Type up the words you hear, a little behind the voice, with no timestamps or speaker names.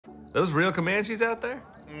Those real Comanches out there?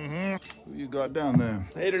 Who you got down there?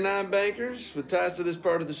 8 or 9 bankers with ties to this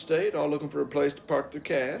part of the state, all looking for a place to park their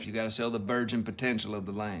cash. You gotta sell the virgin potential of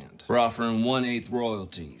the land. We're offering 1/8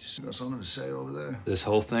 royalties. You got something to say over there? This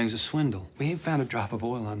whole thing's a swindle. We ain't found a drop of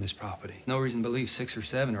oil on this property. No reason to believe 6 or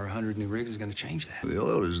 7 or 100 new rigs is gonna change that. The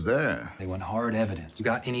oil is there. They want hard evidence. You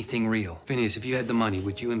got anything real? Phineas, if you had the money,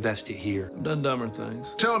 would you invest it here? I've done dumber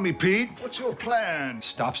things. Tell me, Pete, what's your plan?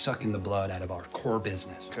 Stop sucking the blood out of our core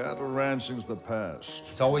business. Cattle ranching's the past.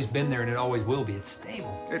 It's always been there and it always will be. It's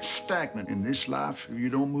stable. It's stagnant. In this life, if you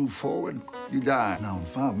don't move forward, you die. Now, in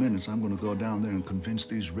 5 minutes, I'm gonna go down there and convince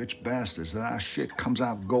these rich bastards that our shit comes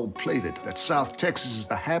out gold-plated, that South Texas is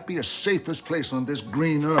the happiest, safest place on this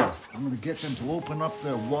green earth. I'm gonna get them to open up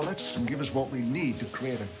their wallets and give us what we need to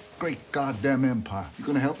create a great goddamn empire. You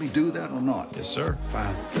gonna help me do that or not? Yes, sir.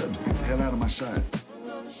 Fine. Good. Get the hell out of my sight.